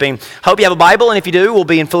Hope you have a Bible, and if you do, we'll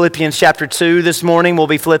be in Philippians chapter 2 this morning. We'll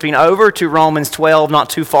be flipping over to Romans 12, not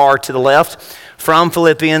too far to the left. From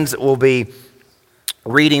Philippians, we'll be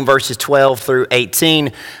reading verses 12 through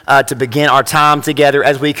 18 to begin our time together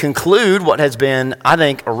as we conclude what has been, I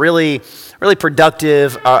think, a really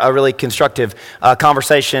productive, a really constructive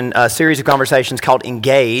series of conversations called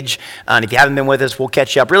Engage. And if you haven't been with us, we'll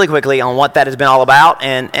catch you up really quickly on what that has been all about.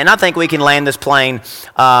 And I think we can land this plane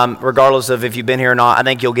regardless of if you've been here or not. I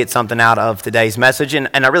think you'll get something out of today's message. And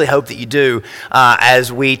I really hope that you do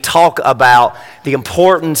as we talk about the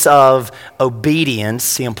importance of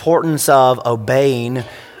obedience, the importance of obeying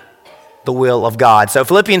the will of God. So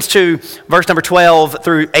Philippians 2, verse number 12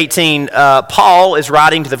 through 18, Paul is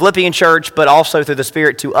writing to the Philippian church, but also through the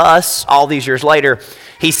Spirit to us all these years later.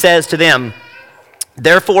 He says to them,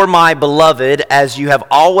 "Therefore, my beloved, as you have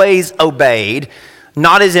always obeyed,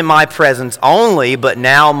 not as in my presence only, but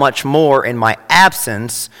now much more in my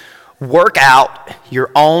absence, work out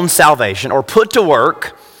your own salvation," or put to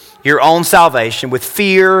work your own salvation with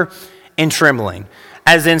fear and trembling.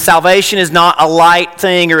 As in, salvation is not a light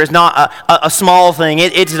thing or is not a small thing.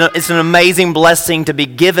 It's an amazing blessing to be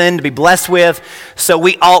given, to be blessed with. So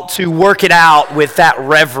we ought to work it out with that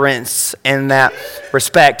reverence and that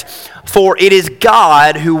respect. For it is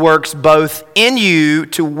God who works both in you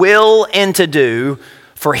to will and to do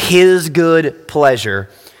for his good pleasure.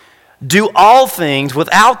 Do all things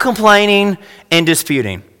without complaining and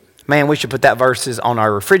disputing. Man, we should put that verses on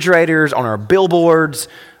our refrigerators, on our billboards.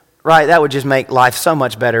 Right, that would just make life so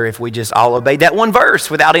much better if we just all obeyed that one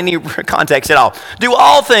verse without any context at all. Do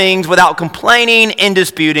all things without complaining and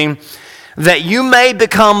disputing, that you may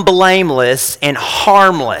become blameless and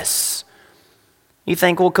harmless. You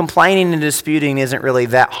think, well, complaining and disputing isn't really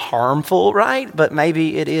that harmful, right? But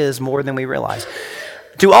maybe it is more than we realize.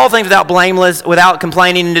 Do all things without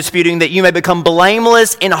complaining and disputing, that you may become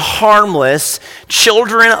blameless and harmless,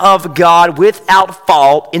 children of God without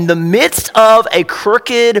fault, in the midst of a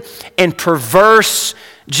crooked and perverse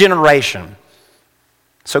generation.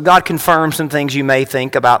 So God confirms some things you may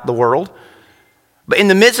think about the world. But in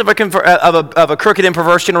the midst of a crooked and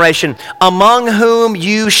perverse generation, among whom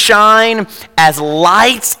you shine as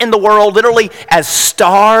lights in the world, literally as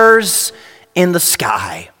stars in the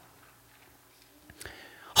sky.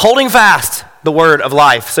 Holding fast the word of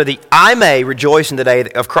life, so that I may rejoice in the day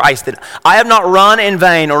of Christ, that I have not run in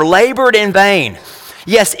vain or labored in vain.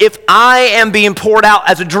 Yes, if I am being poured out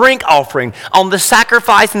as a drink offering on the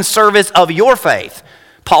sacrifice and service of your faith.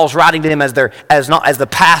 Paul's writing to them as not as the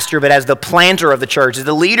pastor, but as the planter of the church, as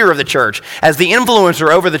the leader of the church, as the influencer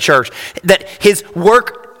over the church, that his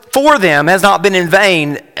work for them has not been in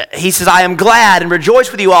vain. He says, I am glad and rejoice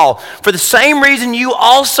with you all. For the same reason you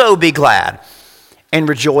also be glad and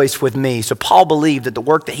rejoice with me. So Paul believed that the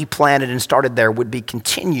work that he planted and started there would be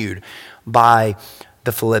continued by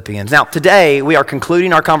the Philippians. Now, today we are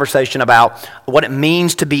concluding our conversation about what it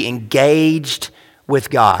means to be engaged with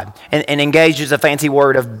God. And engaged is a fancy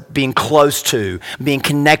word of being close to, being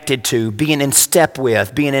connected to, being in step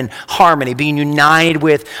with, being in harmony, being united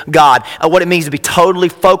with God. What it means to be totally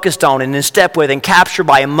focused on and in step with and captured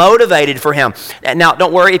by and motivated for him. Now,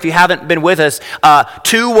 don't worry if you haven't been with us.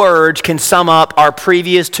 2 words can sum up our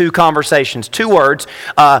previous 2 conversations. 2 words,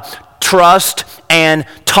 trust and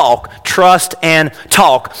talk. Trust and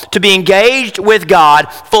talk. To be engaged with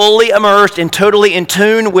God, fully immersed and totally in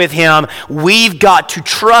tune with him, we've got to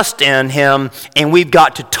trust in him and we've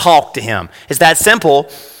got to talk to him. It's that simple,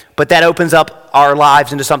 but that opens up our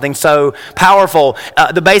lives into something so powerful.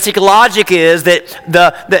 The basic logic is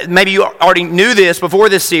that maybe you already knew this before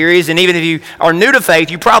this series, and even if you are new to faith,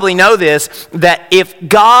 you probably know this, that if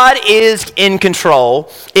God is in control,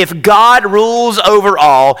 if God rules over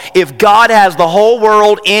all, if God has the whole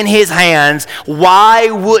world in his hands, why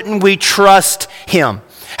wouldn't we trust him?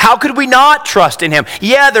 How could we not trust in him?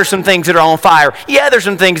 Yeah, there's some things that are on fire. Yeah, there's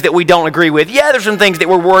some things that we don't agree with. Yeah, there's some things that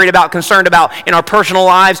we're worried about, concerned about in our personal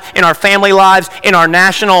lives, in our family lives, in our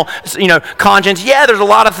national, conscience. Yeah, there's a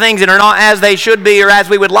lot of things that are not as they should be or as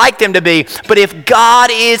we would like them to be. But if God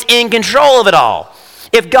is in control of it all,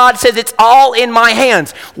 if God says it's all in my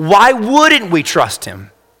hands, why wouldn't we trust him?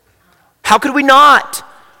 How could we not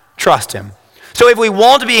trust him? So if we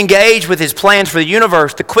want to be engaged with his plans for the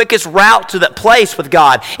universe, the quickest route to that place with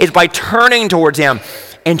God is by turning towards him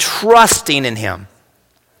and trusting in him.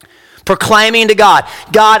 Proclaiming to God,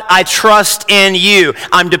 God, I trust in you.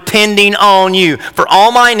 I'm depending on you for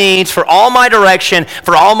all my needs, for all my direction,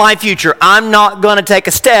 for all my future. I'm not going to take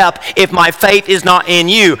a step if my faith is not in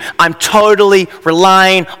you. I'm totally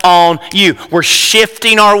relying on you. We're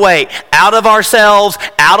shifting our weight out of ourselves,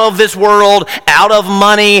 out of this world, out of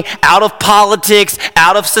money, out of politics,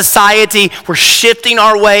 out of society. We're shifting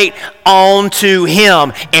our weight onto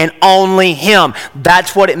Him and only Him.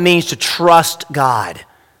 That's what it means to trust God.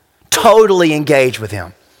 Totally engage with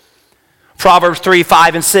Him. Proverbs 3,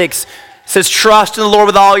 5, and 6 says, trust in the Lord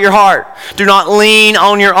with all your heart. Do not lean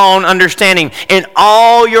on your own understanding. In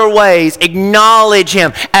all your ways, acknowledge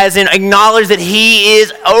Him, as in acknowledge that He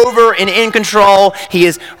is over and in control. He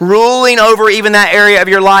is ruling over even that area of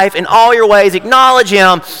your life. In all your ways, acknowledge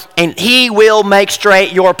Him, and He will make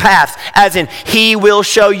straight your paths, as in He will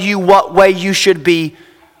show you what way you should be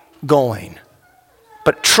going.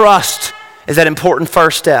 But trust is that important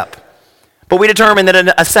first step. But we determined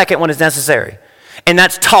that a second one is necessary. And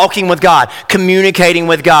that's talking with God, communicating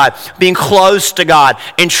with God, being close to God,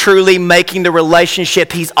 and truly making the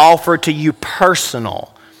relationship He's offered to you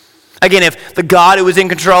personal. Again, if the God who is in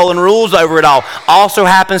control and rules over it all also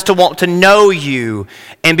happens to want to know you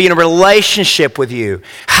and be in a relationship with you,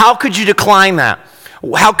 how could you decline that?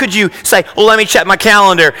 How could you say, well, let me check my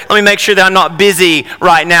calendar. Let me make sure that I'm not busy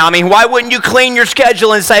right now. I mean, why wouldn't you clean your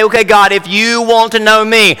schedule and say, okay, God, if you want to know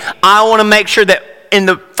me, I want to make sure that in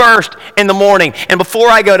the morning and before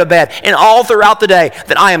I go to bed and all throughout the day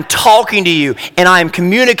that I am talking to you and I am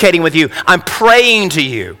communicating with you. I'm praying to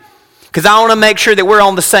you because I want to make sure that we're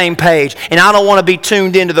on the same page, and I don't want to be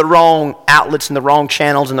tuned into the wrong outlets and the wrong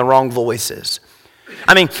channels and the wrong voices.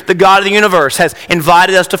 I mean, the God of the universe has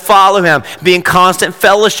invited us to follow Him, be in constant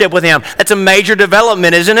fellowship with Him. That's a major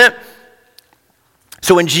development, isn't it?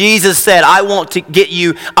 So when Jesus said, I want you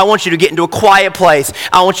to get into a quiet place.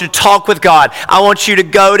 I want you to talk with God. I want you to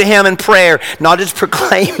go to Him in prayer, not just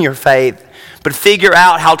proclaim your faith, but figure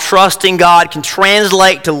out how trusting God can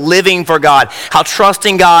translate to living for God, how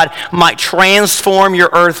trusting God might transform your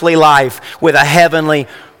earthly life with a heavenly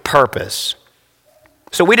purpose.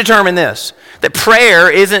 So we determined this, that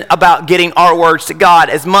prayer isn't about getting our words to God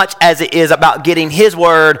as much as it is about getting His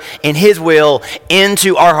word and His will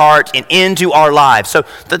into our hearts and into our lives. So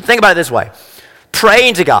think about it this way.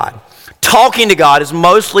 Praying to God, talking to God is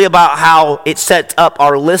mostly about how it sets up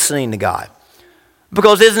our listening to God.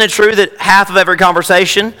 Because isn't it true that half of every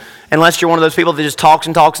conversation, unless you're one of those people that just talks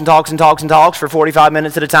and talks and talks and talks and talks for 45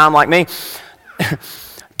 minutes at a time like me,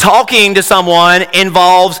 talking to someone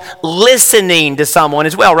involves listening to someone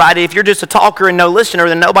as well, right? If you're just a talker and no listener,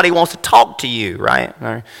 then nobody wants to talk to you, right?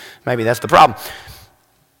 Or maybe that's the problem.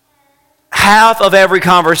 Half of every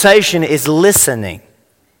conversation is listening,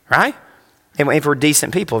 right? And if we're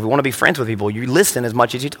decent people, if we want to be friends with people, you listen as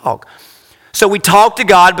much as you talk. So we talk to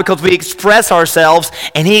God because we express ourselves,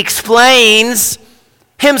 and He explains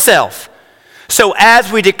Himself. So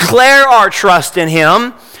as we declare our trust in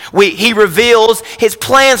Him, He reveals His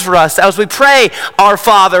plans for us. As we pray, our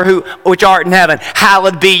Father which art in heaven,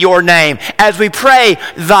 hallowed be your name. As we pray,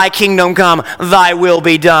 thy kingdom come, thy will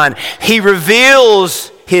be done. He reveals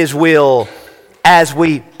His will as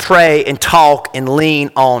we pray and talk and lean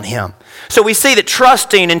on Him. So we see that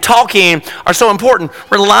trusting and talking are so important.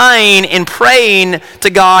 Relying and praying to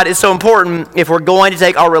God is so important if we're going to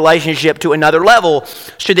take our relationship to another level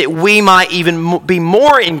so that we might even be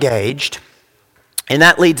more engaged. And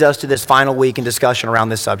that leads us to this final week in discussion around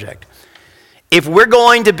this subject. If we're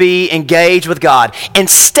going to be engaged with God and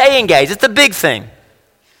stay engaged, it's the big thing.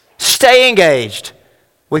 Stay engaged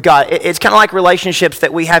with God. It's kind of like relationships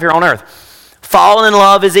that we have here on earth. Falling in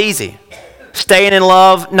love is easy. Staying in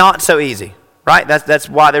love, not so easy, right? That's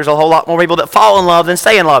why there's a whole lot more people that fall in love than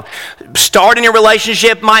stay in love. Starting a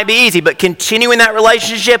relationship might be easy, but continuing that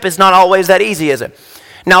relationship is not always that easy, is it?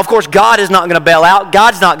 Now, of course, God is not going to bail out.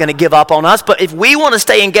 God's not going to give up on us. But if we want to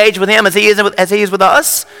stay engaged with Him as He is with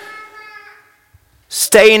us,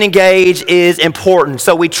 staying engaged is important.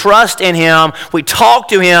 So we trust in Him, we talk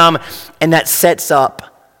to Him, and that sets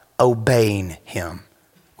up obeying Him,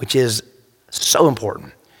 which is so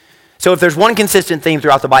important. So if there's one consistent theme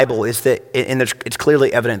throughout the Bible, is that, and it's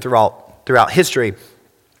clearly evident throughout history,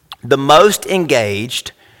 the most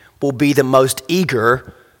engaged will be the most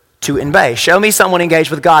eager to obey. Show me someone engaged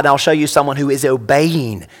with God, and I'll show you someone who is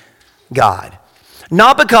obeying God.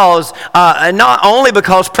 Not only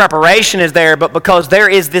because preparation is there, but because there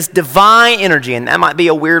is this divine energy, and that might be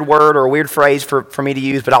a weird word or a weird phrase for me to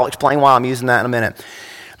use, but I'll explain why I'm using that in a minute.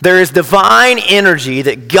 There is divine energy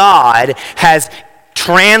that God has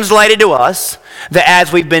translated to us that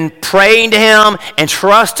as we've been praying to him and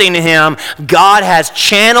trusting in him, God has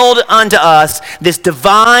channeled unto us this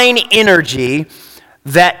divine energy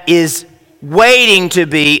that is waiting to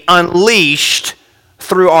be unleashed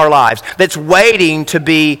through our lives, that's waiting to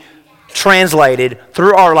be translated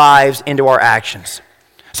through our lives into our actions.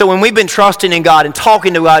 So when we've been trusting in God and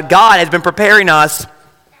talking to God, God has been preparing us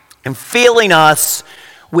and filling us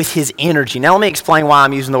with his energy. Now let me explain why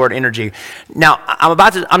I'm using the word energy. Now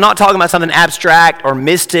I'm not talking about something abstract or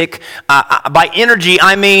mystic. By energy,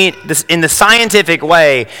 I mean this in the scientific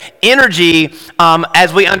way. Energy,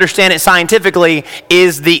 as we understand it scientifically,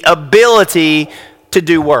 is the ability to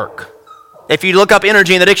do work. If you look up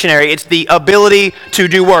energy in the dictionary, it's the ability to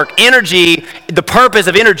do work. Energy, the purpose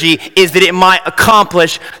of energy is that it might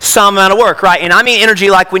accomplish some amount of work, right? And I mean energy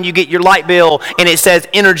like when you get your light bill and it says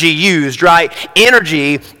energy used, right?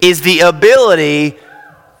 Energy is the ability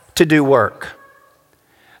to do work.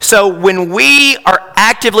 So when we are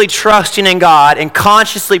actively trusting in God and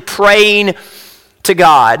consciously praying to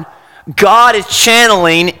God, God is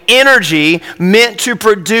channeling energy meant to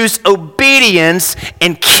produce obedience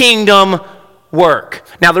and kingdom work.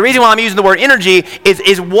 Now, the reason why I'm using the word energy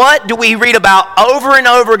is what do we read about over and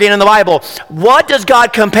over again in the Bible? What does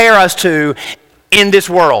God compare us to in this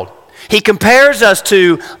world? He compares us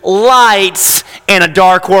to lights in a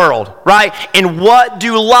dark world, right? And what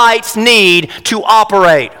do lights need to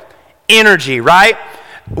operate? Energy, right?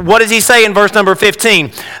 What does he say in verse number 15?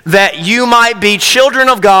 That you might be children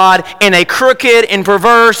of God in a crooked and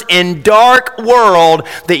perverse and dark world,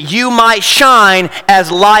 that you might shine as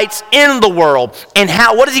lights in the world. And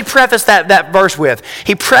what does he preface that verse with?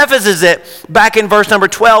 He prefaces it back in verse number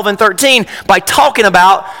 12 and 13 by talking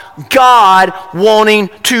about God wanting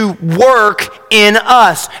to work in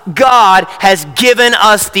us. God has given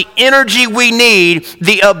us the energy we need,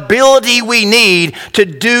 the ability we need to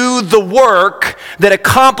do the work that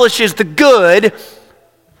accomplishes the good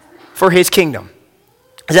for his kingdom.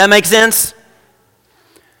 Does that make sense?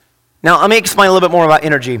 Now, let me explain a little bit more about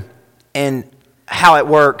energy and how it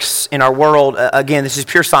works in our world. Again, this is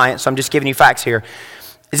pure science, so I'm just giving you facts here.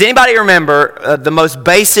 Does anybody remember the most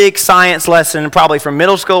basic science lesson, probably from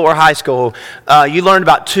middle school or high school? You learned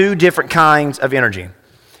about two different kinds of energy.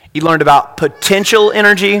 You learned about potential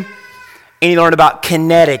energy, and you learned about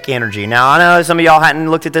kinetic energy. Now, I know some of y'all hadn't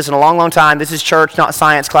looked at this in a long, long time. This is church, not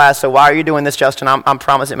science class, so why are you doing this, Justin? I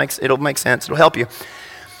promise it'll make sense. It'll help you.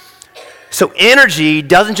 So energy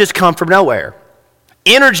doesn't just come from nowhere.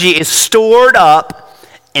 Energy is stored up,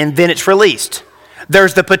 and then it's released.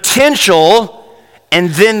 There's the potential, and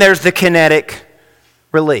then there's the kinetic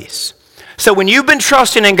release. So when you've been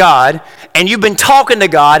trusting in God and you've been talking to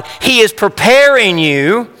God, he is preparing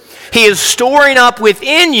you. He is storing up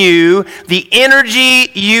within you the energy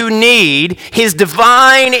you need, his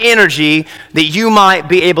divine energy, that you might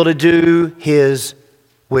be able to do his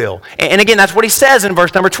will. And again, that's what he says in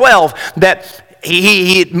verse number 12, that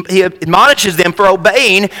he admonishes them for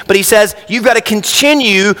obeying, but he says you've got to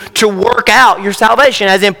continue to work out your salvation,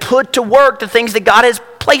 as in put to work the things that God has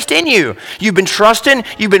placed in you. You've been trusting,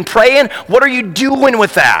 you've been praying. What are you doing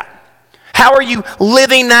with that? How are you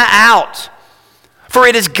living that out? For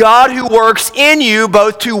it is God who works in you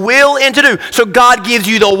both to will and to do. So God gives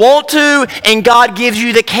you the want to, and God gives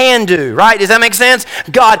you the can do, right? Does that make sense?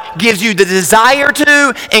 God gives you the desire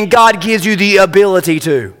to, and God gives you the ability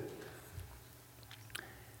to,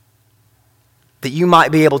 that you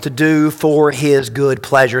might be able to do for his good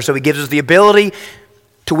pleasure. So he gives us the ability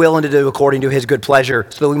to will and to do according to his good pleasure,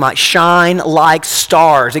 so that we might shine like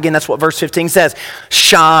stars. Again, that's what verse 15 says.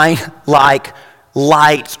 Shine like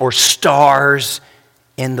lights or stars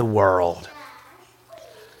in the world.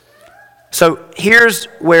 So here's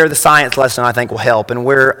where the science lesson, I think, will help, and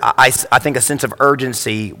where I think a sense of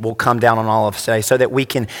urgency will come down on all of us today, so that we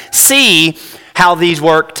can see how these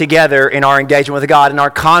work together in our engagement with God and are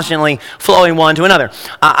constantly flowing one to another.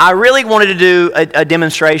 I really wanted to do a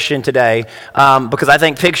demonstration today because I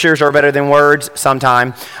think pictures are better than words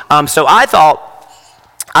sometime. So I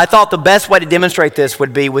thought the best way to demonstrate this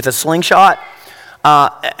would be with a slingshot.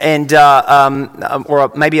 Or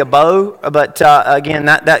maybe a bow, but again,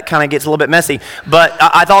 that kind of gets a little bit messy. But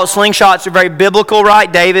I thought slingshots are very biblical,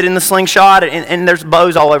 right? David in the slingshot, and there's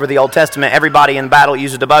bows all over the Old Testament. Everybody in battle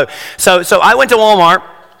uses a bow. So I went to Walmart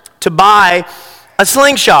to buy a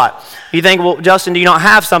slingshot. You think, well, Justin, do you not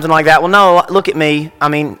have something like that? Well, no, look at me. I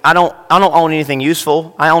mean, I don't own anything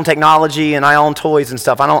useful. I own technology and I own toys and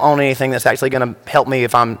stuff. I don't own anything that's actually going to help me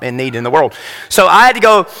if I'm in need in the world. So I had to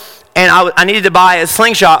go. And I needed to buy a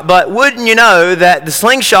slingshot, but wouldn't you know that the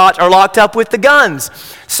slingshots are locked up with the guns?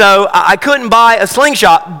 So I couldn't buy a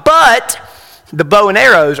slingshot, but the bow and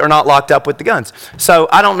arrows are not locked up with the guns. So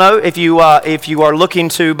I don't know if you are looking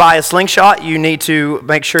to buy a slingshot, you need to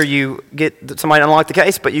make sure you get somebody to unlock the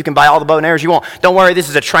case, but you can buy all the bow and arrows you want. Don't worry, this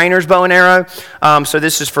is a trainer's bow and arrow. So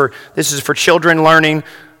this is for children learning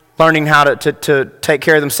how to take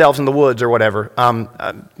care of themselves in the woods or whatever. Now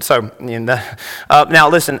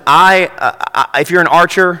listen, if you're an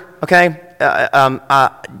archer, okay.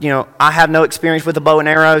 I have no experience with the bow and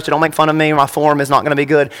arrow, so don't make fun of me. My form is not going to be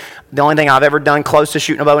good. The only thing I've ever done close to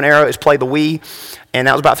shooting a bow and arrow is play the Wii, and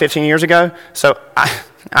that was about 15 years ago. So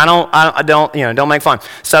don't make fun.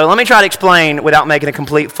 So let me try to explain without making a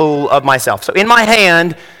complete fool of myself. So in my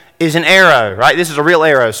hand is an arrow, right? This is a real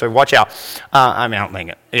arrow, so watch out. I don't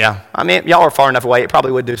think it. Yeah, y'all are far enough away, it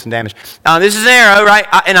probably would do some damage. This is an arrow, right?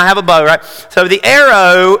 And I have a bow, right? So the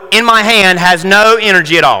arrow in my hand has no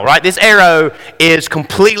energy at all, right? This arrow is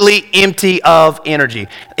completely empty of energy.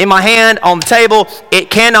 In my hand, on the table,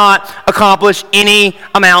 it cannot accomplish any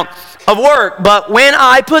amount of work. But when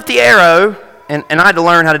I put the arrow, and I had to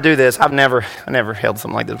learn how to do this. I never held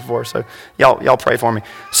something like this before, so y'all pray for me.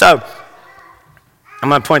 So I'm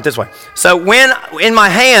going to point this way. So when in my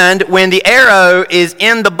hand, when the arrow is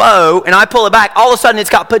in the bow and I pull it back, all of a sudden it's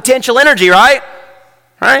got potential energy, right?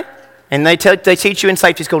 Right? And they teach you in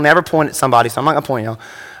safety school, never point at somebody, so I'm not going to point y'all.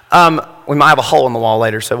 We might have a hole in the wall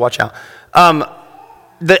later, so watch out.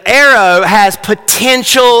 The arrow has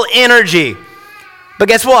potential energy. But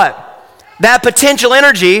guess what? That potential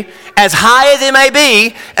energy, as high as it may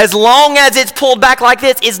be, as long as it's pulled back like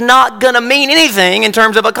this, is not going to mean anything in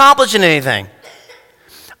terms of accomplishing anything.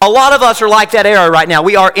 A lot of us are like that arrow right now.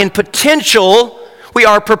 We are in potential. We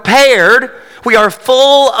are prepared. We are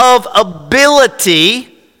full of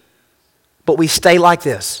ability, but we stay like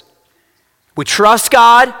this. We trust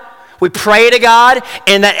God. We pray to God,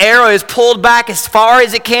 and that arrow is pulled back as far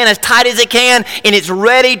as it can, as tight as it can, and it's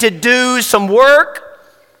ready to do some work,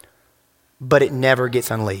 but it never gets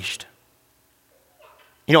unleashed.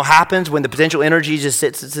 You know what happens when the potential energy just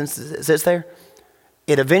sits there?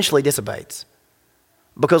 It eventually dissipates.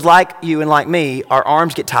 Because like you and like me, our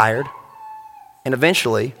arms get tired, and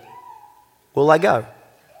eventually we'll let go.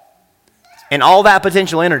 And all that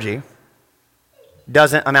potential energy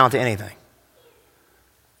doesn't amount to anything.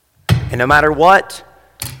 And no matter what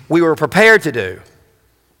we were prepared to do,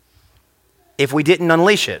 if we didn't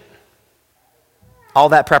unleash it, all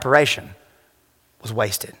that preparation was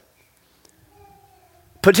wasted.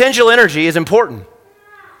 Potential energy is important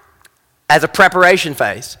as a preparation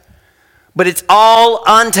phase. But it's all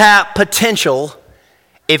untapped potential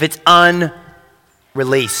if it's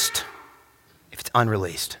unreleased. If it's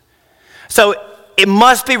unreleased. So it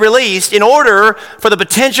must be released in order for the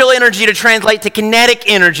potential energy to translate to kinetic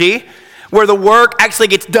energy, where the work actually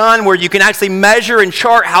gets done, where you can actually measure and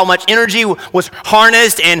chart how much energy was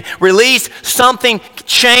harnessed and released. Something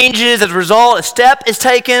changes as a result. A step is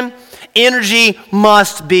taken. Energy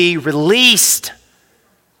must be released.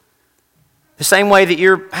 The same way that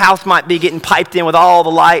your house might be getting piped in with all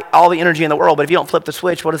the light, all the energy in the world, but if you don't flip the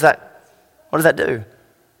switch, what does that do?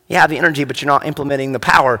 You have the energy, but you're not implementing the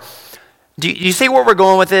power. Do you see where we're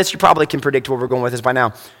going with this? You probably can predict where we're going with this by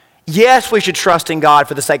now. Yes, we should trust in God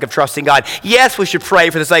for the sake of trusting God. Yes, we should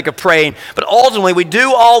pray for the sake of praying. But ultimately, we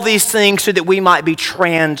do all these things so that we might be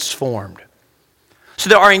transformed.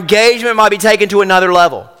 So that our engagement might be taken to another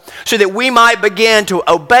level. So that we might begin to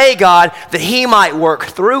obey God, that He might work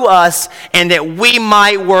through us, and that we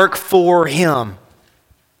might work for Him.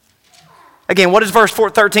 Again, what does verse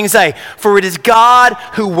 13 say? For it is God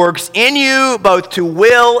who works in you both to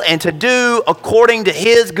will and to do according to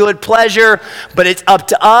His good pleasure, but it's up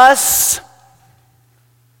to us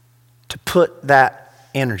to put that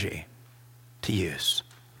energy to use.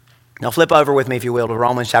 Now flip over with me, if you will, to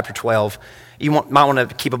Romans chapter 12. You might want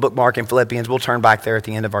to keep a bookmark in Philippians. We'll turn back there at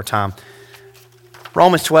the end of our time.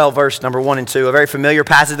 Romans 12, verse number 1 and 2, a very familiar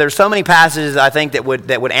passage. There's so many passages, I think, that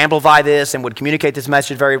would amplify this and would communicate this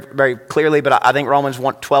message very, very clearly, but I think Romans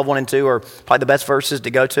 12, 1 and 2 are probably the best verses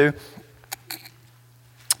to go to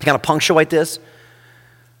kind of punctuate this.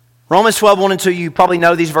 Romans 12, 1 and 2, you probably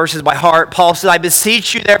know these verses by heart. Paul says, I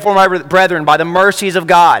beseech you, therefore, my brethren, by the mercies of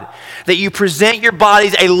God, that you present your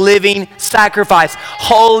bodies a living sacrifice,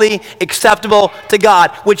 holy, acceptable to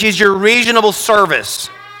God, which is your reasonable service.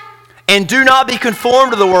 And do not be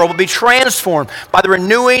conformed to the world, but be transformed by the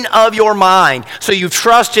renewing of your mind. So you've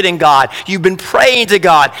trusted in God. You've been praying to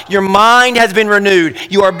God. Your mind has been renewed.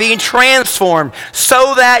 You are being transformed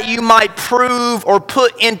so that you might prove or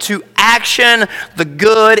put into action the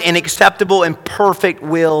good and acceptable and perfect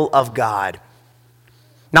will of God.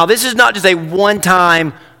 Now, this is not just a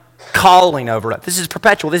one-time calling over it. This is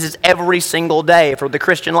perpetual. This is every single day for the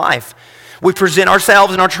Christian life. We present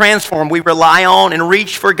ourselves and are transformed. We rely on and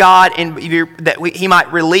reach for God and He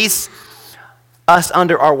might release us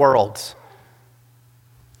under our worlds.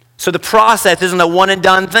 So the process isn't a one and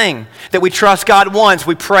done thing, that we trust God once,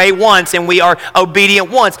 we pray once, and we are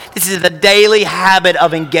obedient once. This is a daily habit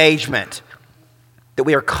of engagement that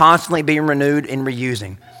we are constantly being renewed and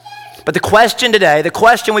reusing. But the question today, the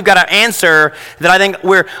question we've got to answer that I think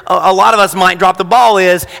a lot of us might drop the ball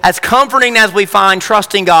is, as comforting as we find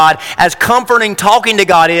trusting God, as comforting talking to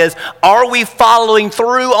God is, are we following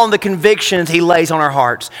through on the convictions He lays on our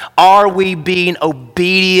hearts? Are we being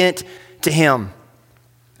obedient to Him?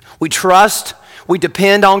 We trust, we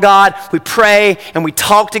depend on God, we pray, and we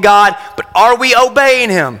talk to God, but are we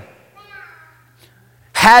obeying Him?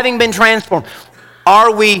 Having been transformed,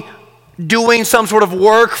 are we doing some sort of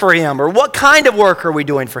work for Him? Or what kind of work are we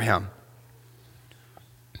doing for Him?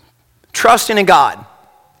 Trusting in God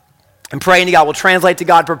and praying to God will translate to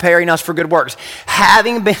God preparing us for good works.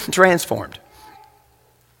 Having been transformed,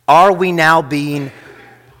 are we now being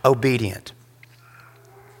obedient?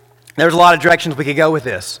 There's a lot of directions we could go with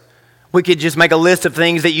this. We could just make a list of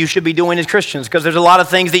things that you should be doing as Christians, because there's a lot of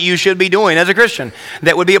things that you should be doing as a Christian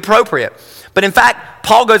that would be appropriate. But in fact,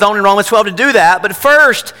 Paul goes on in Romans 12 to do that. But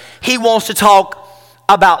first, he wants to talk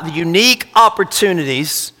about the unique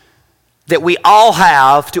opportunities that we all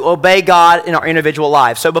have to obey God in our individual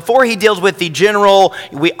lives. So before he deals with the general,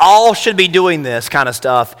 we all should be doing this kind of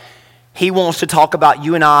stuff, he wants to talk about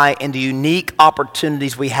you and I and the unique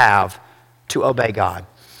opportunities we have to obey God.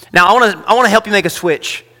 Now, I want to help you make a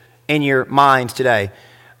switch in your minds today.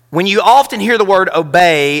 When you often hear the word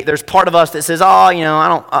obey, there's part of us that says, I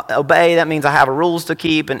don't obey. That means I have rules to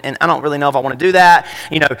keep, and I don't really know if I want to do that.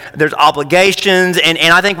 There's obligations, and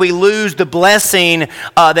I think we lose the blessing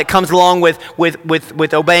that comes along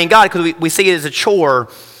with obeying God, because we see it as a chore,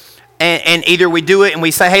 and either we do it and we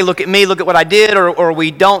say, hey, look at me, look at what I did, or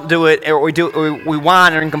we don't do it, or we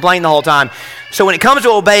whine and complain the whole time. So when it comes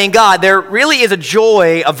to obeying God, there really is a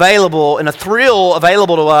joy available and a thrill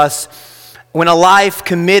available to us when a life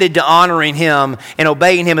committed to honoring Him and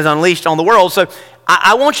obeying Him is unleashed on the world. So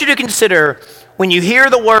I want you to consider, when you hear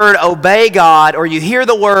the word obey God or you hear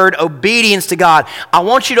the word obedience to God, I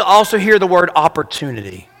want you to also hear the word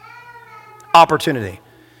opportunity. Opportunity.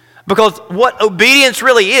 Because what obedience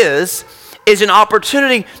really is an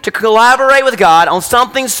opportunity to collaborate with God on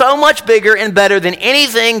something so much bigger and better than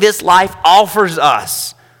anything this life offers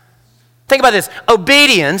us. Think about this.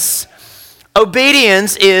 Obedience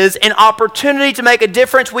is an opportunity to make a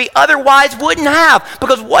difference we otherwise wouldn't have.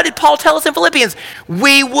 Because what did Paul tell us in Philippians?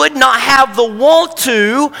 We would not have the want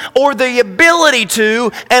to or the ability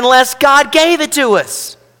to unless God gave it to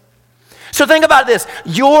us. So think about this.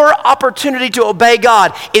 Your opportunity to obey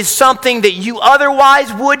God is something that you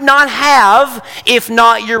otherwise would not have if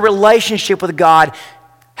not your relationship with God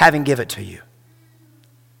having given it to you.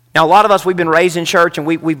 Now, a lot of us, we've been raised in church and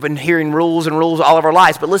we've been hearing rules and rules all of our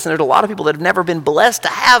lives. But listen, there's a lot of people that have never been blessed to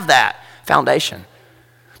have that foundation.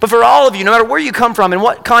 But for all of you, no matter where you come from and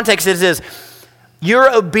what context it is,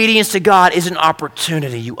 your obedience to God is an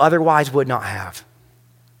opportunity you otherwise would not have.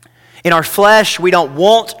 In our flesh, we don't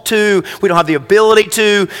want to, we don't have the ability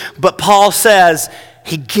to, but Paul says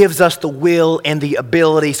He gives us the will and the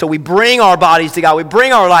ability. So we bring our bodies to God, we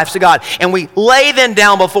bring our lives to God, and we lay them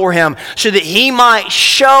down before Him so that He might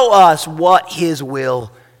show us what His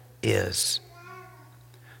will is.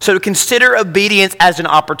 So to consider obedience as an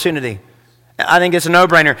opportunity, I think it's a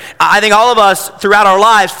no-brainer. I think all of us throughout our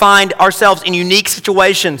lives find ourselves in unique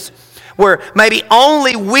situations where maybe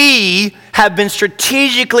only we have been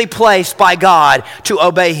strategically placed by God to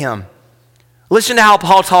obey Him. Listen to how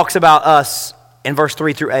Paul talks about us in verse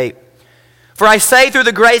 3 through 8. For I say through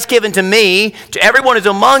the grace given to me, to everyone who's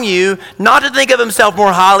among you, not to think of himself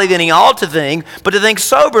more highly than he ought to think, but to think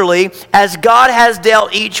soberly, as God has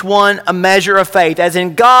dealt each one a measure of faith, as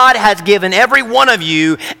in God has given every one of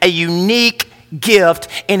you a unique gift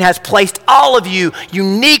and has placed all of you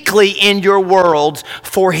uniquely in your worlds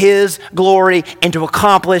for His glory and to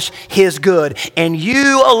accomplish His good. And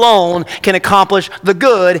you alone can accomplish the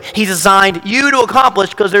good He's assigned you to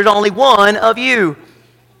accomplish, because there's only one of you.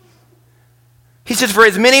 He says, for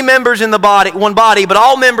as many members in the body, one body, but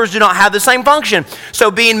all members do not have the same function.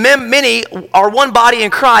 So being many are one body in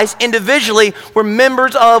Christ, individually we're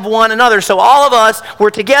members of one another. So all of us, we're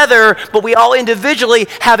together, but we all individually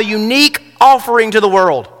have a unique offering to the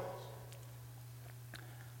world.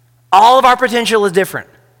 All of our potential is different.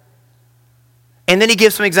 And then he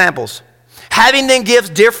gives some examples. Having then gifts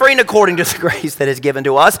differing according to the grace that is given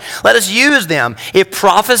to us, let us use them. If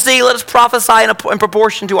prophecy, let us prophesy in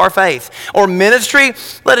proportion to our faith. Or ministry,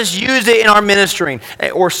 let us use it in our ministering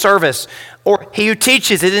or service. Or he who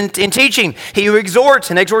teaches it in teaching. He who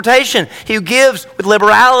exhorts in exhortation. He who gives with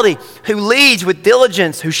liberality. Who leads with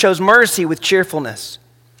diligence. Who shows mercy with cheerfulness.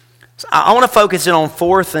 So I want to focus in on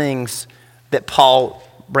 4 things that Paul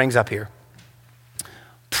brings up here.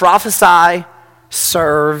 Prophesy,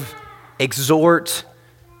 serve, exhort,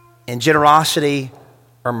 and generosity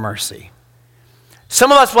or mercy.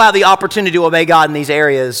 Some of us will have the opportunity to obey God in these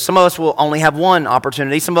areas. Some of us will only have one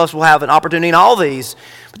opportunity. Some of us will have an opportunity in all these.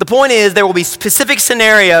 But the point is, there will be specific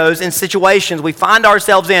scenarios and situations we find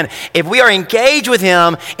ourselves in. If we are engaged with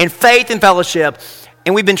Him in faith and fellowship,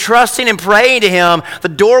 and we've been trusting and praying to Him, the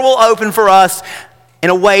door will open for us in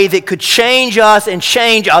a way that could change us and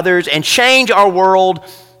change others and change our world,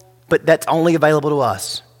 but that's only available to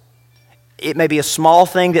us. It may be a small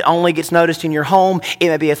thing that only gets noticed in your home. It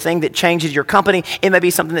may be a thing that changes your company. It may be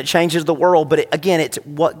something that changes the world. But it's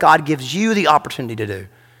what God gives you the opportunity to do.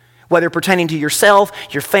 Whether pertaining to yourself,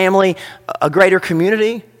 your family, a greater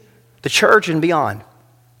community, the church, and beyond.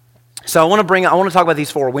 So I want to talk about these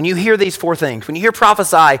 4. When you hear these 4 things, when you hear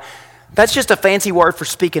prophesy, that's just a fancy word for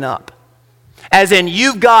speaking up. As in,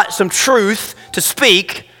 you've got some truth to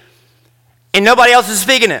speak, and nobody else is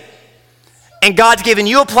speaking it. And God's given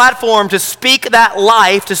you a platform to speak that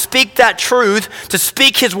life, to speak that truth, to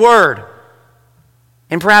speak His word.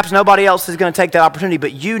 And perhaps nobody else is going to take that opportunity,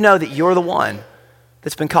 but you know that you're the one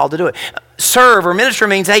that's been called to do it. Serve or minister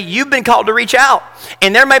means, hey, you've been called to reach out.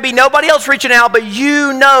 And there may be nobody else reaching out, but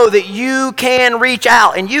you know that you can reach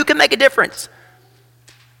out and you can make a difference.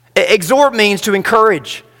 Exhort means to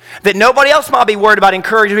encourage. That nobody else might be worried about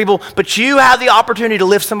encouraging people, but you have the opportunity to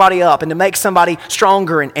lift somebody up and to make somebody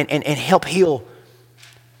stronger and help heal.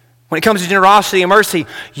 When it comes to generosity and mercy,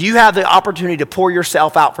 you have the opportunity to pour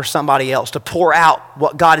yourself out for somebody else, to pour out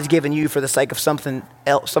what God has given you for the sake of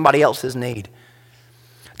somebody else's need.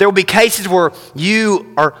 There will be cases where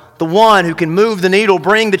you are the one who can move the needle,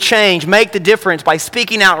 bring the change, make the difference by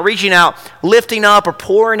speaking out, reaching out, lifting up, or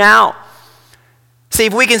pouring out. See,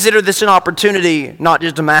 if we consider this an opportunity, not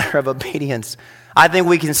just a matter of obedience, I think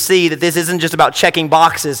we can see that this isn't just about checking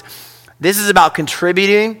boxes. This is about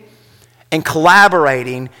contributing and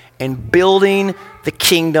collaborating and building the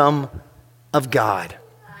kingdom of God.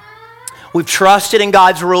 We've trusted in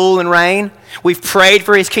God's rule and reign. We've prayed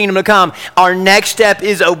for His kingdom to come. Our next step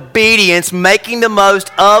is obedience, making the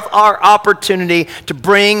most of our opportunity to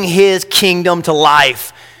bring His kingdom to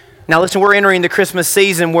life. Now listen, we're entering the Christmas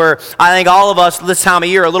season where I think all of us this time of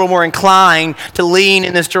year are a little more inclined to lean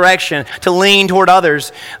in this direction, to lean toward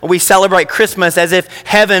others. We celebrate Christmas as if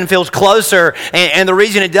heaven feels closer, and the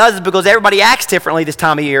reason it does is because everybody acts differently this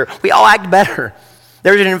time of year. We all act better.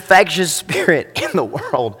 There's an infectious spirit in the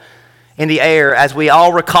world, in the air, as we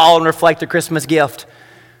all recall and reflect the Christmas gift.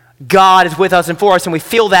 God is with us and for us, and we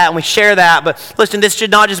feel that and we share that. But listen, this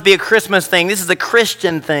should not just be a Christmas thing. This is a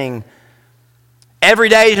Christian thing. Every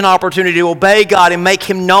day is an opportunity to obey God and make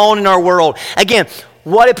Him known in our world. Again,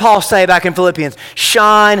 what did Paul say back in Philippians?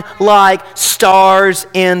 Shine like stars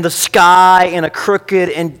in the sky in a crooked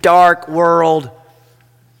and dark world.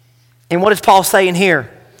 And what is Paul saying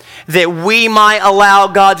here? That we might allow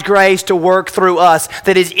God's grace to work through us.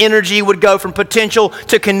 That His energy would go from potential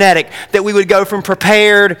to kinetic. That we would go from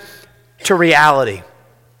prepared to reality.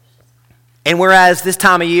 And whereas this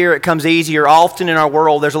time of year it comes easier, often in our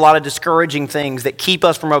world there's a lot of discouraging things that keep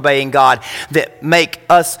us from obeying God, that make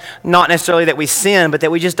us, not necessarily that we sin, but that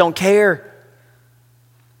we just don't care.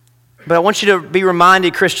 But I want you to be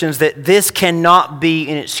reminded, Christians, that this cannot be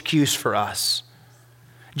an excuse for us.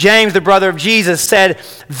 James, the brother of Jesus, said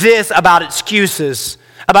this about excuses,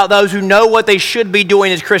 about those who know what they should be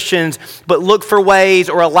doing as Christians, but look for ways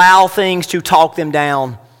or allow things to talk them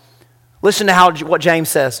down. Listen to what James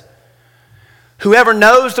says. Whoever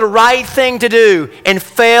knows the right thing to do and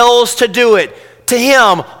fails to do it, to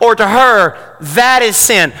him or to her, that is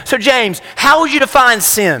sin. So James, how would you define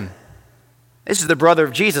sin? This is the brother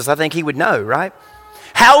of Jesus. I think he would know, right?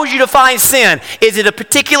 How would you define sin? Is it a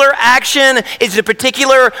particular action? Is it a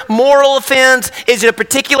particular moral offense? Is it a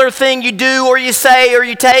particular thing you do or you say or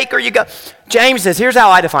you take or you go? James says, here's how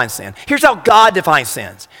I define sin. Here's how God defines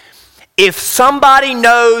sins. If somebody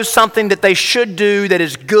knows something that they should do that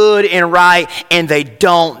is good and right and they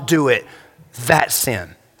don't do it, that's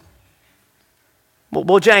sin.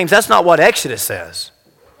 Well, James, that's not what Exodus says.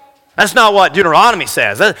 That's not what Deuteronomy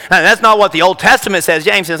says. That's not what the Old Testament says.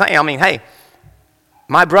 James says, hey,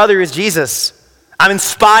 my brother is Jesus. I'm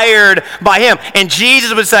inspired by him. And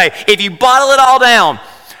Jesus would say, if you bottle it all down,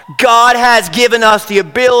 God has given us the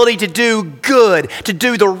ability to do good, to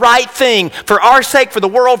do the right thing for our sake, for the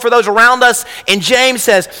world, for those around us. And James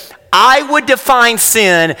says, I would define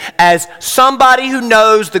sin as somebody who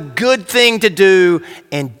knows the good thing to do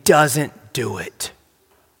and doesn't do it.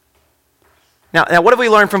 Now, what have we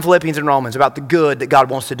learned from Philippians and Romans about the good that God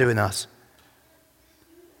wants to do in us?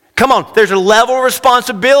 Come on, there's a level of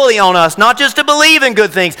responsibility on us, not just to believe in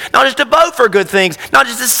good things, not just to vote for good things, not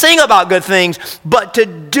just to sing about good things, but to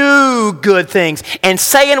do good things. And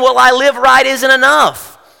saying, well, I live right isn't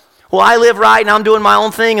enough. Well, I live right and I'm doing my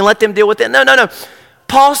own thing and let them deal with it. No.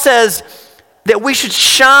 Paul says that we should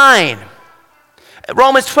shine.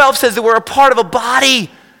 Romans 12 says that we're a part of a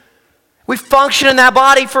body. We function in that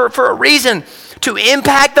body for a reason, to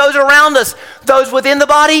impact those around us, those within the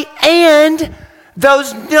body and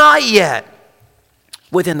those not yet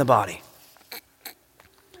within the body.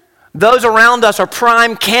 Those around us are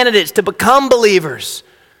prime candidates to become believers.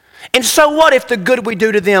 And so what if the good we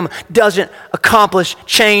do to them doesn't accomplish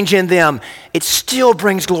change in them? It still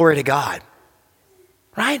brings glory to God,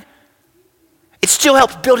 right? It still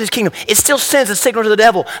helps build his kingdom. It still sends a signal to the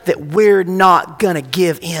devil that we're not going to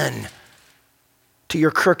give in to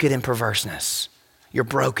your crooked and perverseness, your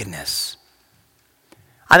brokenness.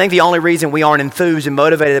 I think the only reason we aren't enthused and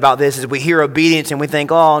motivated about this is we hear obedience and we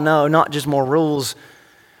think, oh no, not just more rules.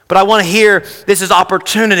 But I want to hear this is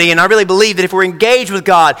opportunity, and I really believe that if we're engaged with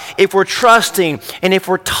God, if we're trusting, and if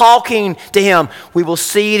we're talking to him, we will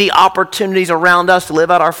see the opportunities around us to live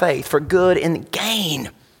out our faith for good and gain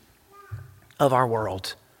of our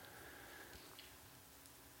world.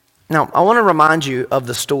 Now, I want to remind you of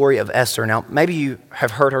the story of Esther. Now, maybe you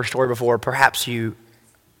have heard her story before. Perhaps you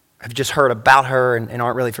have just heard about her and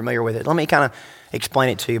aren't really familiar with it. Let me kind of explain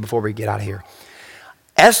it to you before we get out of here.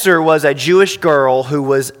 Esther was a Jewish girl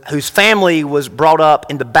whose family was brought up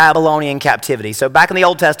in the Babylonian captivity. So back in the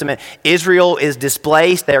Old Testament, Israel is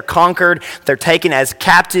displaced, they're conquered, they're taken as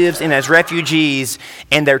captives and as refugees,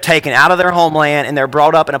 and they're taken out of their homeland and they're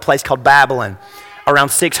brought up in a place called Babylon around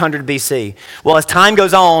 600 BC. Well, as time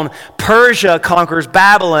goes on, Persia conquers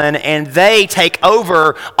Babylon and they take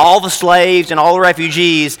over all the slaves and all the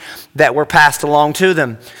refugees that were passed along to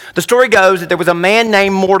them. The story goes that there was a man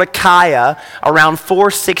named Mordecai around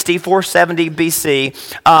 460, 470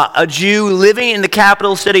 BC, a Jew living in the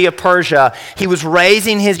capital city of Persia. He was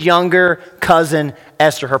raising his younger cousin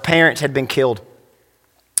Esther. Her parents had been killed.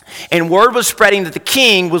 And word was spreading that the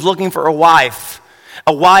king was looking for a wife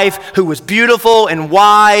who was beautiful and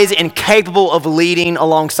wise and capable of leading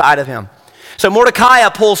alongside of him. So Mordecai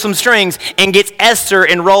pulls some strings and gets Esther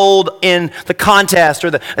enrolled in the contest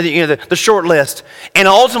or the short list. And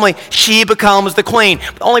ultimately, she becomes the queen.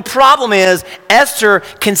 The only problem is Esther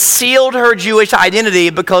concealed her Jewish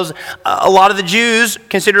identity because a lot of the Jews,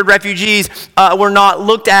 considered refugees, were not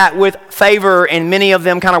looked at with favor, and many of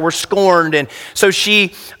them kind of were scorned. And so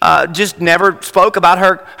she just never spoke about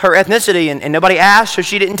her ethnicity, and nobody asked, so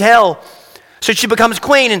she didn't tell. So she becomes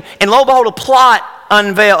queen, and lo and behold, a plot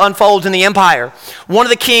unfolds in the empire. One of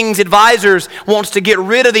the king's advisors wants to get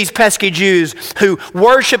rid of these pesky Jews who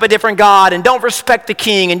worship a different God and don't respect the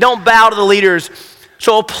king and don't bow to the leaders.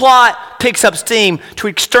 So a plot picks up steam to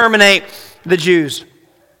exterminate the Jews.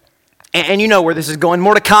 And you know where this is going.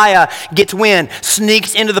 Mordecai gets wind,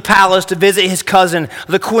 sneaks into the palace to visit his cousin,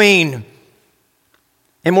 the queen.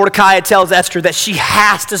 And Mordecai tells Esther that she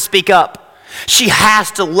has to speak up. She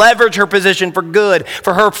has to leverage her position for good,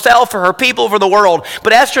 for herself, for her people, for the world.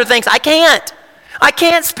 But Esther thinks, I can't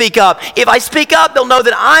speak up. If I speak up, they'll know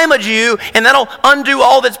that I'm a Jew, and that'll undo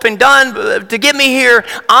all that's been done to get me here.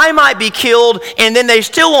 I might be killed, and then they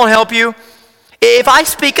still won't help you. If I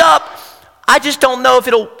speak up, I just don't know if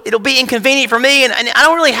it'll be inconvenient for me, and I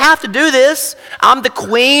don't really have to do this. I'm the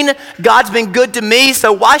queen. God's been good to me,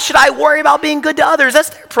 so why should I worry about being good to others? That's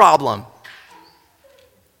their problem.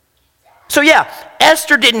 So yeah,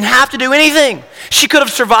 Esther didn't have to do anything. She could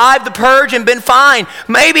have survived the purge and been fine.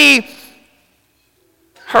 Maybe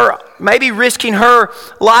risking her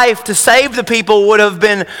life to save the people would have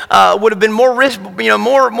been more risk,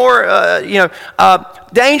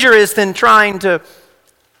 dangerous than trying to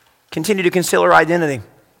continue to conceal her identity.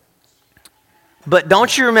 But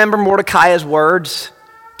don't you remember Mordecai's words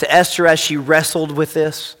to Esther as she wrestled with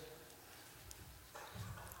this?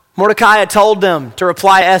 Mordecai told them to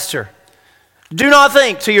reply Esther, do not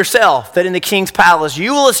think to yourself that in the king's palace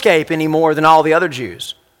you will escape any more than all the other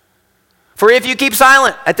Jews. For if you keep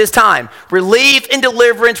silent at this time, relief and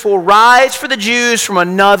deliverance will rise for the Jews from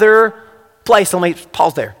another place. Let me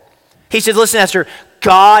pause there. He says, listen, Esther,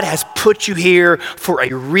 God has put you here for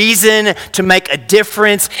a reason to make a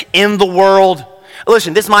difference in the world.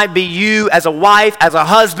 Listen, this might be you as a wife, as a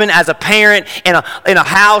husband, as a parent, in a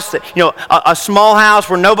house, that, a small house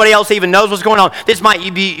where nobody else even knows what's going on. This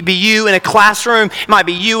might be you in a classroom. It might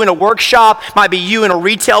be you in a workshop. It might be you in a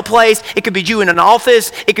retail place. It could be you in an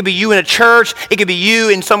office. It could be you in a church. It could be you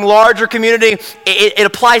in some larger community. It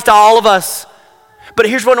applies to all of us. But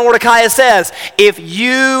here's what Mordecai says. If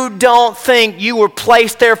you don't think you were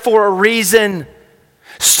placed there for a reason,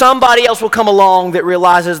 somebody else will come along that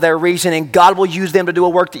realizes their reason, and God will use them to do a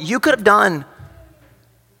work that you could have done.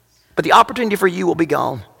 But the opportunity for you will be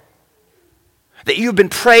gone. That you've been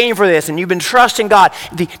praying for this and you've been trusting God.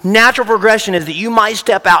 The natural progression is that you might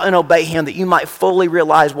step out and obey Him, that you might fully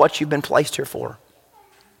realize what you've been placed here for.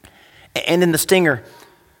 And in the stinger,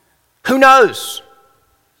 who knows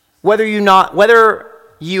whether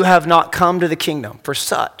you have not come to the kingdom for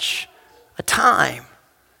such a time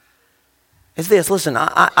is this. Listen,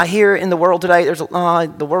 I hear in the world today,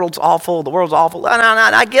 the world's awful, the world's awful. No,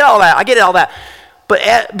 I get all that. I get all that.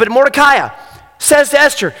 But Mordecai says to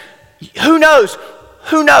Esther, who knows?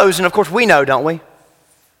 Who knows? And of course we know, don't we?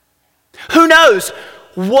 Who knows?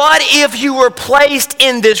 What if you were placed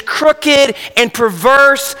in this crooked and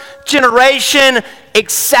perverse generation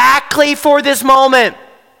exactly for this moment?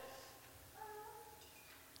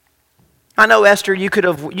 I know, Esther, you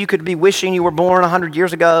could be wishing you were born 100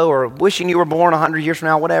 years ago, or wishing you were born 100 years from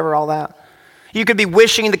now, whatever, all that. You could be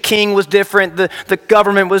wishing the king was different, the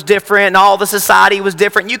government was different, and all the society was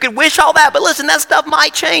different. You could wish all that, but listen, that stuff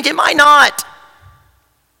might change. It might not.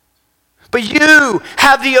 But you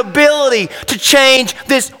have the ability to change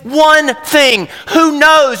this one thing. Who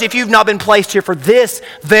knows if you've not been placed here for this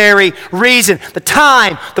very reason? The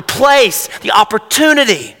time, the place, the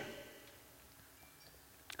opportunity.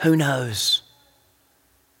 Who knows?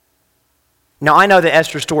 Now, I know that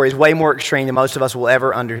Esther's story is way more extreme than most of us will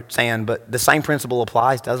ever understand, but the same principle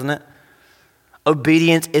applies, doesn't it?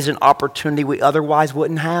 Obedience is an opportunity we otherwise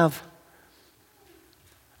wouldn't have.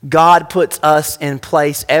 God puts us in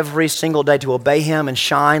place every single day to obey Him and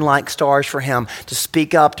shine like stars for Him, to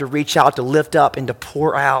speak up, to reach out, to lift up, and to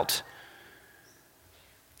pour out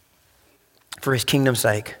for His kingdom's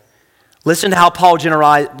sake. Listen to how Paul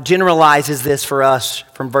generalizes this for us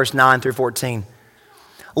from verse 9 through 14.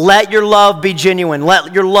 Let your love be genuine.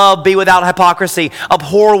 Let your love be without hypocrisy.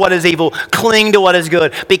 Abhor what is evil. Cling to what is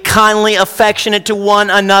good. Be kindly affectionate to one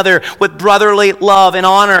another with brotherly love and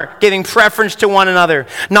honor, giving preference to one another,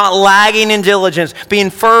 not lagging in diligence, being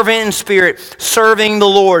fervent in spirit, serving the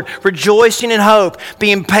Lord, rejoicing in hope,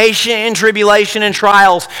 being patient in tribulation and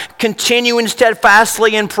trials, continuing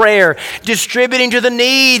steadfastly in prayer, distributing to the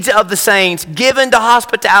needs of the saints, given to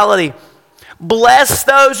hospitality. Bless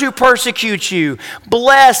those who persecute you.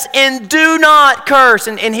 Bless and do not curse.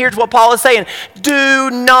 And here's what Paul is saying.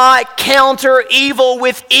 Do not counter evil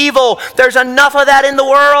with evil. There's enough of that in the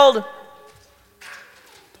world.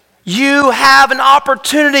 You have an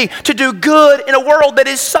opportunity to do good in a world that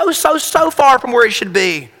is so far from where it should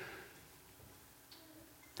be.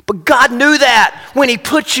 But God knew that when He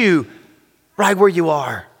put you right where you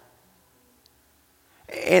are.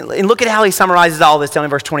 And look at how He summarizes all this down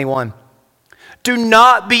in verse 21. Do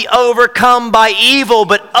not be overcome by evil,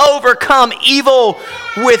 but overcome evil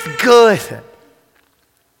with good.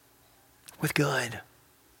 With good.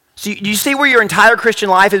 So you see where your entire Christian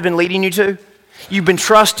life has been leading you to? You've been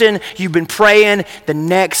trusting, you've been praying. The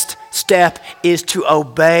next step is to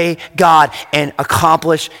obey God and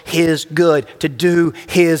accomplish His good, to do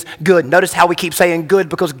His good. Notice how we keep saying good,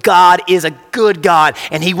 because God is a good God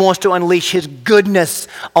and He wants to unleash His goodness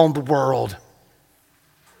on the world.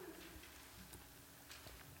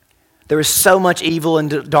 There is so much evil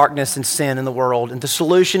and darkness and sin in the world, and the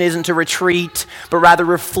solution isn't to retreat, but rather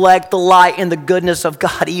reflect the light and the goodness of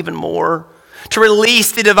God even more. To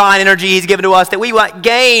release the divine energy He's given to us that we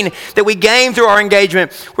gain through our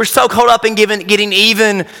engagement. We're so caught up in getting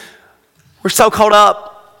even. We're so caught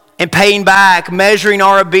up in paying back, measuring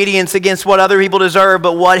our obedience against what other people deserve.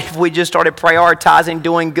 But what if we just started prioritizing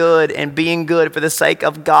doing good and being good for the sake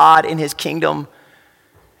of God and His kingdom?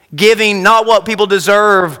 Giving not what people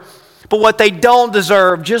deserve, but what they don't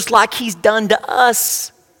deserve, just like He's done to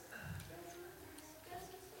us.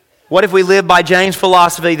 What if we live by James'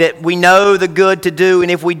 philosophy that we know the good to do,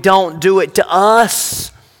 and if we don't do it to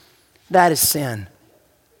us, that is sin?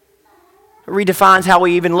 It redefines how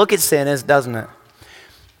we even look at sin, doesn't it?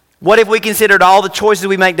 What if we considered all the choices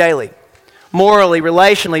we make daily, morally,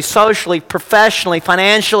 relationally, socially, professionally,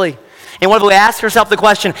 financially? And what if we ask ourselves the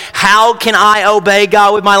question, how can I obey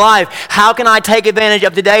God with my life? How can I take advantage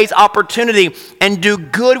of today's opportunity and do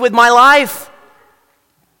good with my life?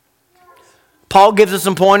 Paul gives us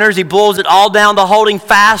some pointers. He boils it all down to holding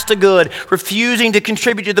fast to good, refusing to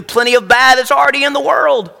contribute to the plenty of bad that's already in the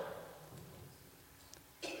world.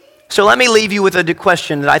 So let me leave you with a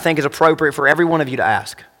question that I think is appropriate for every one of you to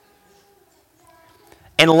ask.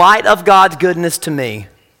 In light of God's goodness to me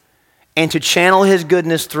and to channel his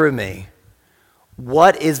goodness through me,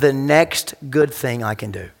 what is the next good thing I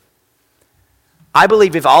can do? I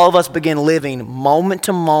believe if all of us begin living moment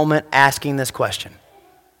to moment asking this question,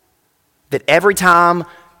 that every time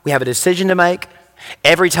we have a decision to make,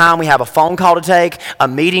 every time we have a phone call to take, a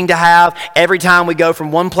meeting to have, every time we go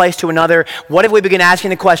from one place to another, what if we begin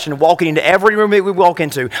asking the question, walking into every room that we walk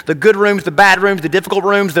into, the good rooms, the bad rooms, the difficult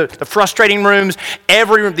rooms, the frustrating rooms,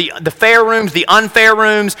 every room, the fair rooms, the unfair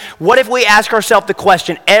rooms. What if we ask ourselves the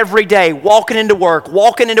question every day, walking into work,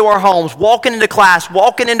 walking into our homes, walking into class,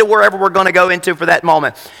 walking into wherever we're going to go into for that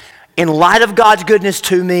moment, in light of God's goodness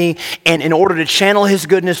to me and in order to channel his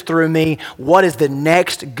goodness through me, what is the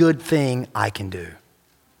next good thing I can do?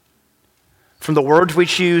 From the words we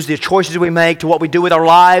choose, the choices we make, to what we do with our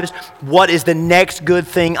lives, what is the next good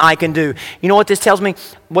thing I can do? You know what this tells me?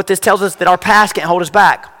 What this tells us, that our past can't hold us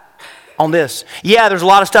back on this. Yeah, there's a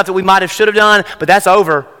lot of stuff that we might have should have done, but that's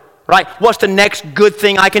over, right? What's the next good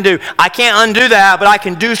thing I can do? I can't undo that, but I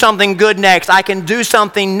can do something good next. I can do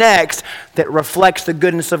something next that reflects the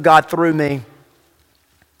goodness of God through me.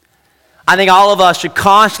 I think all of us should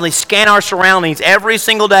constantly scan our surroundings every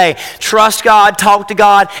single day. Trust God, talk to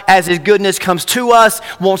God as his goodness comes to us,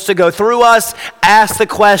 wants to go through us. Ask the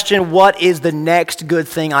question, what is the next good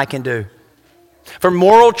thing I can do? For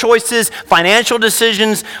moral choices, financial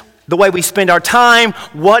decisions, the way we spend our time,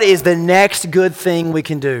 what is the next good thing we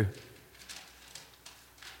can do?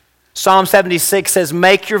 Psalm 76 says,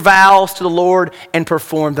 make your vows to the Lord and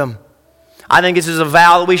perform them. I think this is a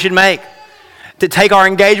vow that we should make, to take our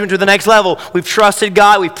engagement to the next level. We've trusted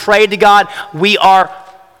God. We've prayed to God. We are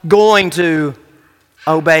going to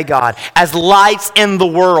obey God. As lights in the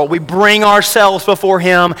world, we bring ourselves before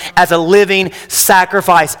him as a living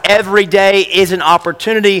sacrifice. Every day is an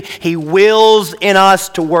opportunity. He wills in us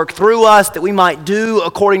to work through us that we might do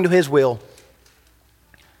according to his will.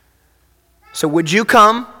 So would you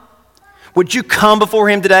come? Would you come before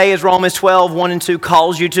him today as Romans 12, 1 and 2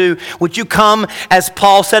 calls you to? Would you come, as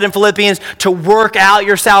Paul said in Philippians, to work out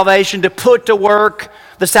your salvation, to put to work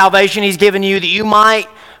the salvation he's given you, that you might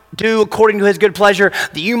do according to his good pleasure,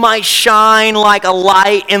 that you might shine like a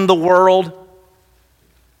light in the world?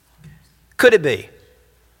 Could it be,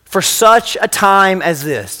 for such a time as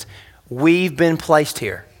this, we've been placed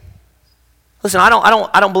here? Listen, I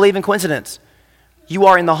don't believe in coincidence. You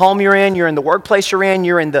are in the home you're in the workplace you're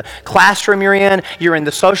in the classroom you're in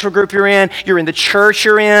the social group you're in the church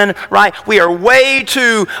you're in, right? We are way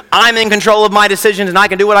too, I'm in control of my decisions and I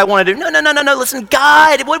can do what I want to do. No. Listen,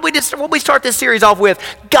 God, what we start this series off with,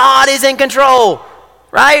 God is in control,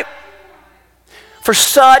 right? For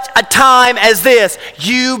such a time as this,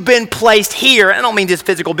 you've been placed here. I don't mean this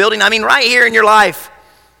physical building, I mean right here in your life.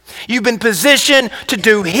 You've been positioned to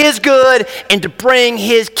do his good and to bring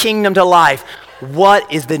his kingdom to life.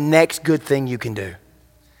 What is the next good thing you can do? It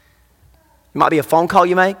might be a phone call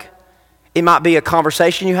you make. It might be a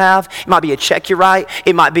conversation you have. It might be a check you write.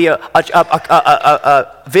 It might be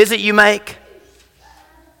a visit you make.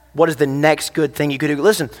 What is the next good thing you could do?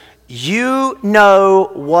 Listen, you know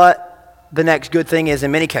what the next good thing is in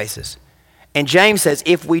many cases. And James says,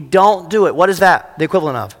 if we don't do it, what is that the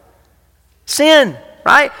equivalent of? Sin,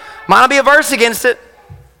 right? Might not be a verse against it.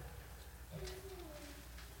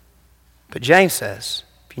 But James says,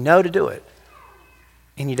 if you know to do it,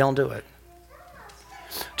 and you don't do it.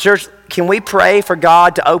 Church, can we pray for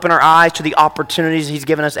God to open our eyes to the opportunities he's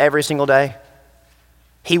given us every single day?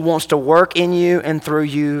 He wants to work in you and through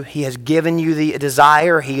you. He has given you the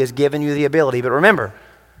desire. He has given you the ability. But remember,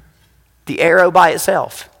 the arrow by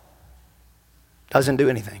itself doesn't do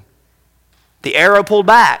anything. The arrow pulled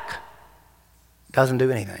back doesn't do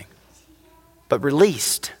anything. But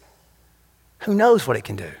released, who knows what it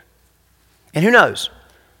can do? And who knows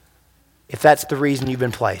if that's the reason you've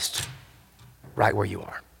been placed right where you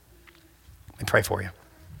are. Let me pray for you.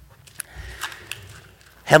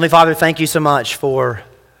 Heavenly Father, thank you so much for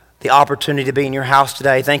the opportunity to be in your house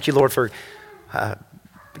today. Thank you, Lord, for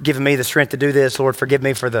giving me the strength to do this. Lord, forgive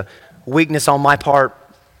me for the weakness on my part.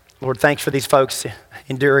 Lord, thanks for these folks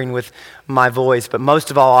enduring with my voice. But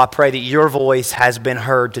most of all, I pray that your voice has been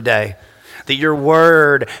heard today, that your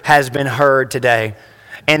word has been heard today,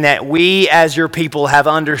 and that we as your people have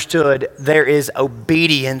understood there is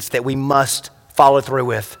obedience that we must follow through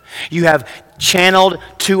with. You have channeled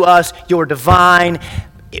to us your divine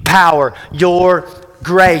power, your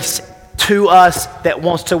grace, to us that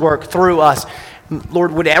wants to work through us.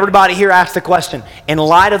 Lord, would everybody here ask the question, in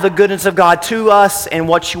light of the goodness of God to us and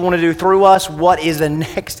what you want to do through us, what is the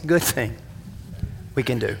next good thing we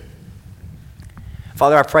can do?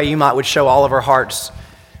 Father, I pray you would show all of our hearts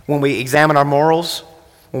when we examine our morals,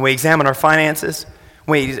 when we examine our finances,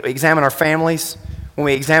 when we examine our families, when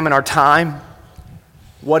we examine our time,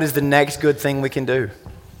 what is the next good thing we can do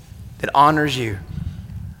that honors you,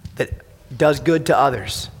 that does good to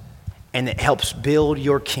others, and that helps build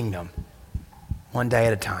your kingdom one day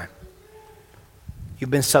at a time. You've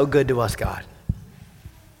been so good to us, God.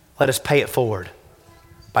 Let us pay it forward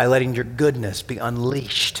by letting your goodness be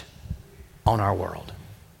unleashed on our world.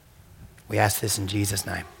 We ask this in Jesus'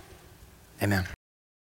 name. Amen.